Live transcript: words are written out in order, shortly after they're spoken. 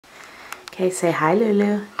Okay, say hi,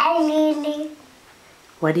 Lulu. Hi, Lulu.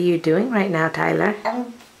 What are you doing right now, Tyler?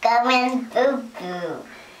 I'm going poo-poo.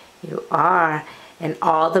 You are. And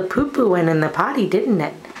all the poo-poo went in the potty, didn't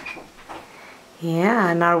it? Yeah,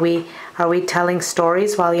 and are we telling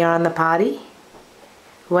stories while you're on the potty?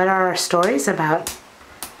 What are our stories about?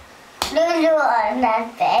 Lulu on the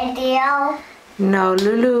video. No,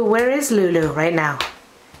 Lulu, where is Lulu right now?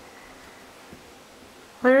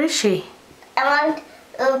 Where is she? I want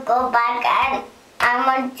to go back and I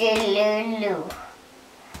want to Lulu.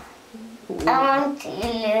 I want to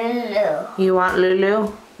Lulu. You want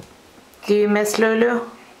Lulu? Do you miss Lulu?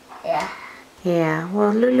 Yeah. Yeah,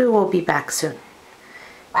 well, Lulu will be back soon.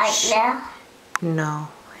 Right now? No,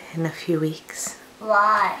 in a few weeks.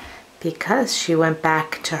 Why? Because she went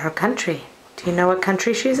back to her country. Do you know what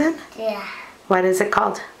country she's in? Yeah. What is it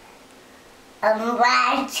called?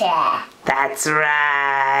 Russia. That's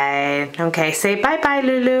right. Okay, say bye-bye,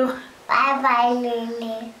 Lulu. Bye-bye,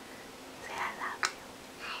 Lulu. Say I love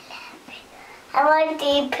you. I want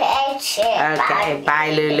the picture. Okay,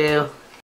 bye, Lulu.